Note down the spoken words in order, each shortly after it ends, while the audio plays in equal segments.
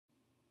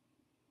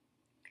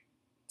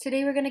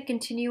Today we're going to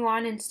continue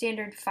on in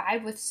Standard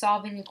 5 with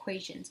solving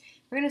equations.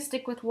 We're going to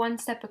stick with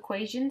one-step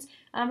equations,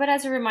 but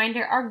as a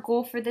reminder, our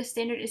goal for this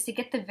standard is to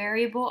get the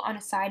variable on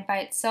a side by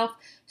itself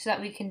so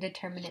that we can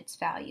determine its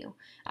value.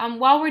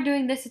 While we're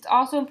doing this, it's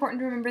also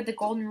important to remember the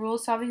golden rule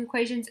of solving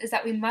equations is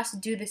that we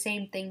must do the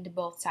same thing to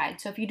both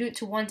sides. So if you do it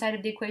to one side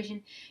of the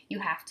equation,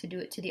 you have to do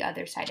it to the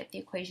other side of the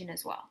equation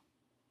as well.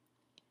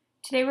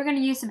 Today we're going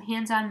to use some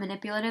hands-on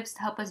manipulatives to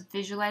help us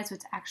visualize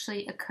what's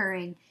actually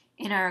occurring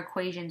in our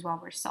equations while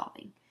we're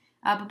solving.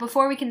 But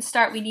before we can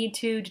start, we need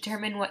to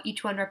determine what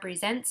each one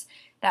represents.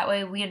 That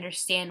way we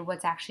understand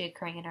what's actually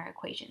occurring in our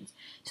equations.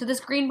 So this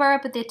green bar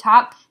up at the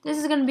top, this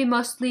is going to be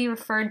mostly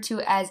referred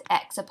to as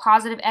x, a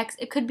positive x.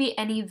 It could be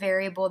any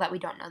variable that we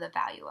don't know the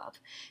value of.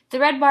 The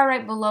red bar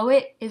right below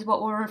it is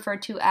what we'll refer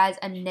to as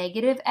a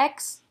negative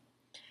x.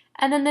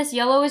 And then this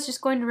yellow is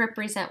just going to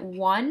represent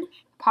 1,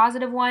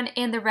 positive 1,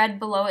 and the red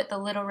below it, the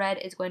little red,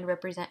 is going to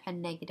represent a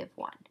negative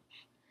 1.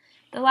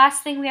 The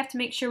last thing we have to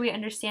make sure we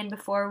understand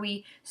before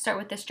we start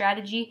with this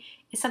strategy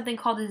is something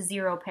called a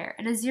zero pair.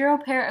 And a zero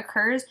pair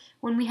occurs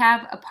when we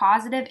have a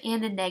positive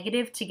and a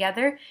negative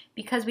together.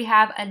 Because we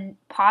have a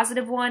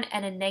positive 1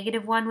 and a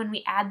negative 1, when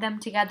we add them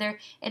together,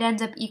 it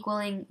ends up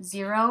equaling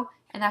 0,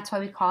 and that's why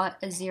we call it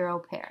a zero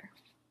pair.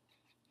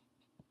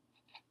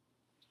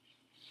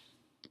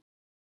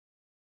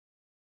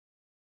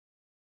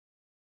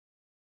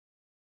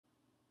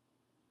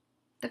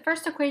 The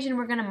first equation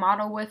we're going to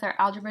model with our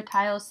algebra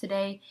tiles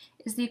today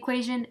is the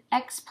equation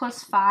x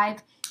plus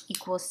 5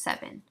 equals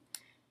 7.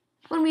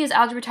 When we use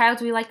algebra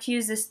tiles, we like to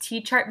use this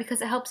T-chart because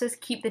it helps us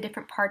keep the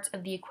different parts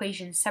of the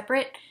equation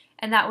separate,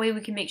 and that way we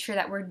can make sure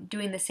that we're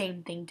doing the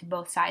same thing to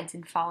both sides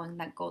and following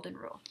that golden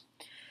rule.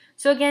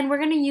 So again, we're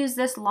going to use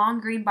this long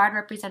green bar to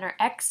represent our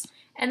x,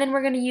 and then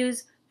we're going to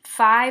use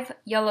 5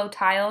 yellow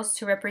tiles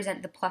to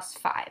represent the plus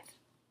 5.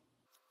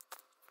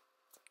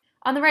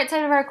 On the right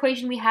side of our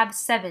equation, we have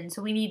 7,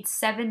 so we need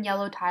 7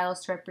 yellow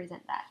tiles to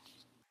represent that.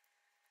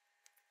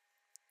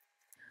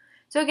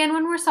 So again,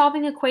 when we're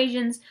solving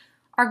equations,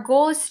 our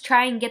goal is to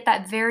try and get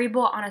that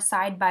variable on a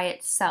side by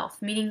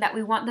itself, meaning that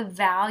we want the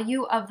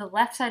value of the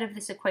left side of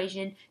this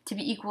equation to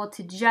be equal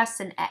to just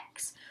an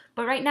x.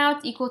 But right now,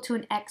 it's equal to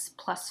an x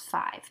plus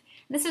 5.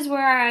 This is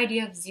where our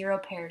idea of zero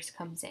pairs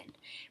comes in.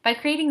 By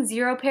creating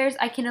zero pairs,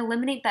 I can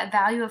eliminate that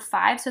value of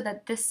 5 so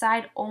that this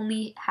side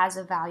only has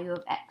a value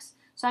of x.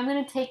 So I'm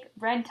going to take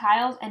red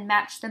tiles and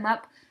match them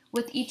up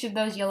with each of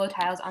those yellow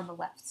tiles on the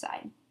left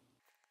side.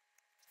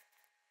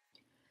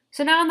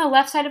 So now on the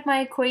left side of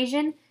my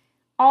equation,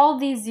 all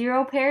these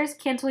zero pairs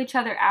cancel each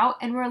other out,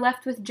 and we're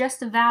left with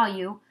just a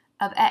value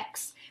of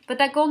x. But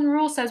that golden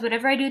rule says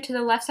whatever I do to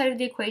the left side of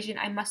the equation,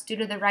 I must do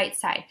to the right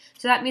side.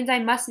 So that means I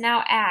must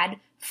now add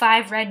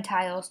 5 red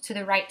tiles to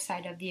the right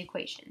side of the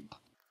equation.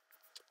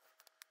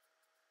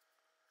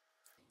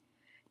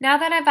 Now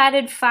that I've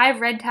added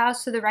 5 red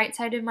tiles to the right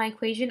side of my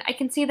equation, I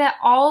can see that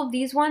all of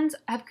these ones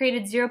have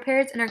created zero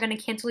pairs and are going to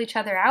cancel each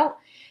other out,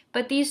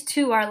 but these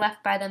two are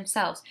left by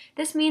themselves.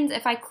 This means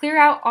if I clear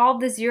out all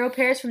of the zero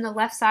pairs from the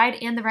left side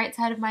and the right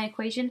side of my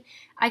equation,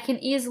 I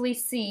can easily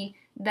see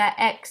that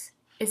x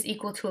is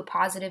equal to a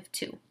positive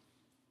 2.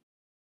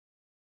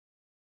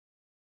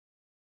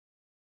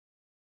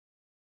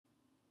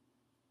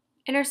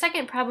 In our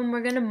second problem,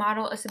 we're going to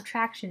model a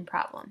subtraction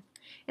problem.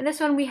 In this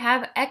one, we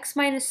have x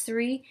minus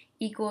 3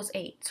 equals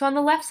 8. So on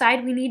the left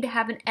side, we need to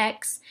have an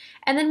x,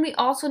 and then we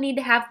also need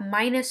to have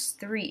minus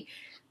 3.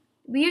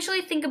 We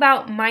usually think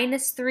about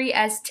minus 3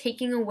 as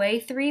taking away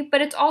 3,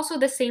 but it's also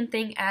the same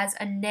thing as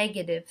a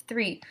negative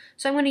 3.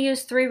 So I'm going to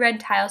use 3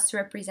 red tiles to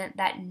represent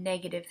that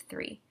negative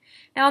 3.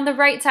 Now on the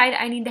right side,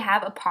 I need to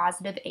have a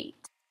positive 8.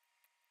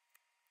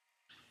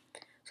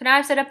 So now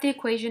I've set up the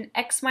equation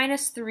x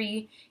minus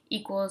 3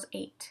 equals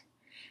 8.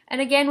 And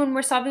again, when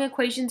we're solving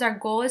equations, our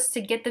goal is to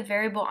get the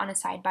variable on a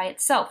side by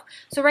itself.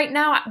 So right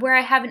now, where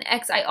I have an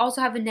x, I also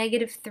have a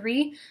negative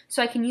 3,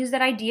 so I can use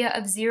that idea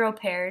of zero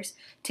pairs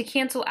to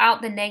cancel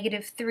out the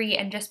negative 3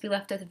 and just be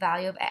left with the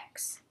value of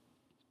x.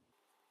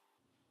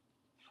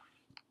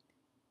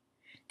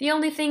 The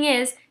only thing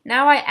is,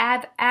 now I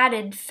have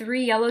added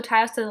 3 yellow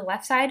tiles to the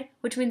left side,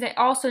 which means I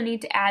also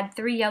need to add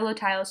 3 yellow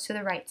tiles to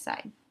the right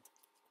side.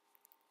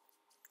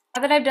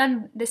 Now that I've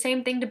done the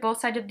same thing to both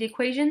sides of the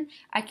equation,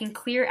 I can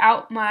clear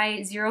out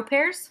my zero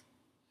pairs.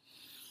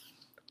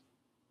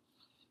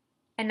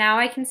 And now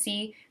I can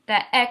see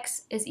that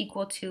x is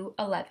equal to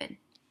 11.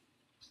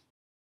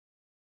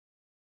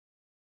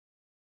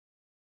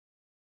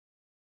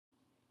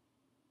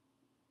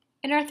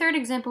 In our third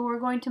example, we're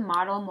going to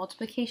model a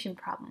multiplication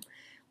problem.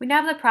 We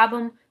now have the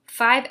problem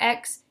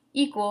 5x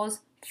equals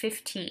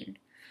 15.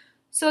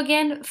 So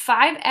again,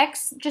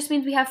 5x just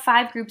means we have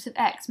 5 groups of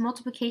x.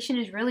 Multiplication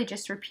is really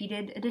just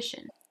repeated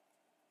addition.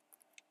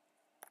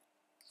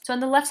 So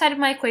on the left side of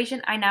my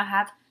equation, I now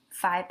have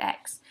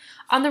 5x.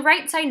 On the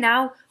right side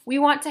now, we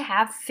want to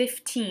have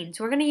 15.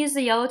 So we're going to use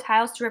the yellow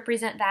tiles to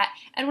represent that.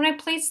 And when I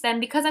place them,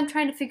 because I'm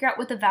trying to figure out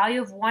what the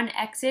value of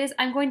 1x is,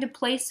 I'm going to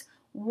place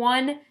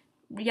 1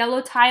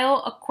 yellow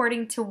tile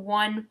according to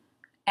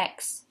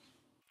 1x.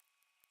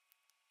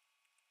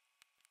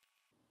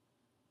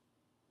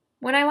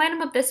 When I line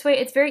them up this way,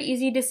 it's very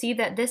easy to see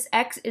that this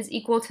x is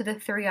equal to the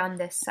 3 on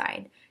this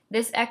side.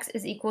 This x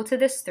is equal to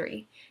this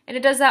 3, and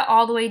it does that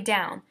all the way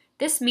down.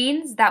 This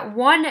means that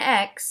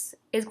 1x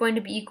is going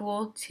to be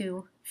equal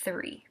to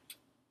 3.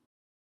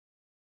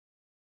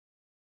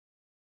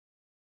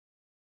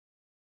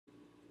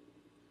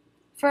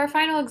 For our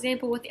final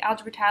example with the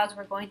algebra tiles,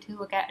 we're going to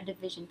look at a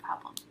division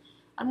problem.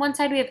 On one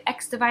side we have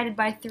x divided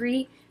by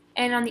 3,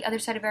 and on the other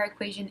side of our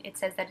equation it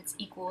says that it's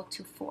equal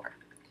to 4.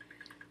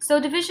 So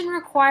division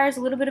requires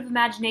a little bit of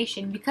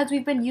imagination because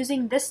we've been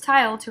using this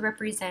tile to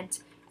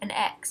represent an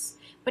x.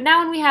 But now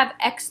when we have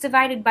x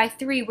divided by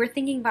 3, we're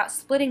thinking about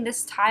splitting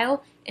this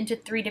tile into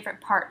 3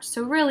 different parts.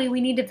 So really we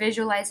need to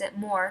visualize it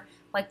more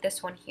like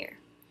this one here.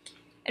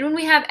 And when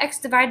we have x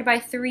divided by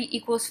 3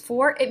 equals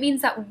 4, it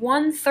means that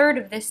 1/3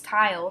 of this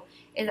tile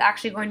is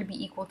actually going to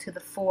be equal to the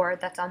 4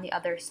 that's on the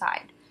other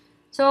side.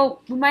 So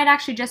we might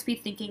actually just be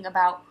thinking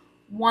about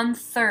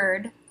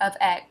 1/3 of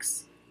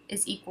x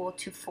is equal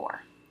to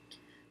 4.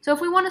 So if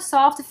we want to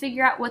solve to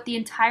figure out what the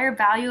entire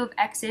value of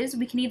x is,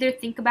 we can either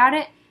think about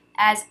it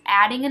as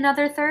adding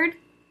another third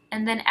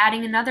and then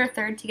adding another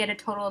third to get a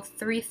total of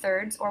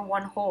 3/3 or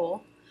 1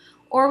 whole,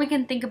 or we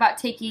can think about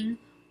taking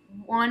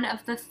one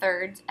of the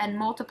thirds and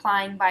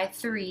multiplying by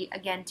 3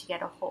 again to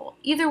get a whole.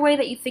 Either way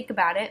that you think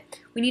about it,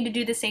 we need to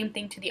do the same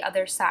thing to the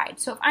other side.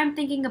 So if I'm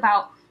thinking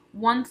about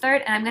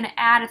 1/3 and I'm going to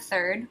add a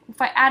third,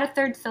 if I add a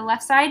third to the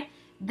left side,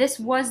 this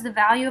was the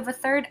value of a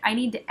third, I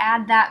need to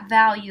add that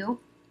value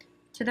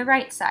to the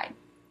right side.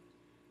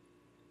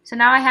 So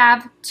now I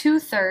have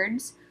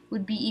 2/3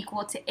 would be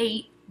equal to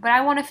 8, but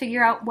I want to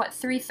figure out what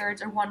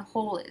 3/3 or 1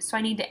 whole is. So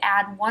I need to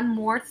add 1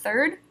 more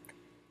third,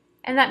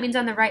 and that means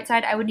on the right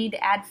side I would need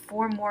to add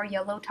 4 more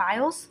yellow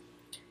tiles.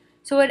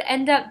 So it would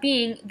end up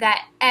being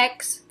that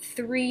x,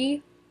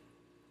 3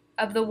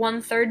 of the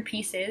 1/3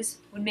 pieces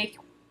would make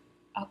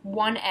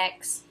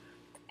 1x,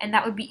 and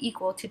that would be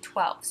equal to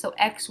 12. So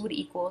x would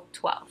equal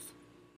 12.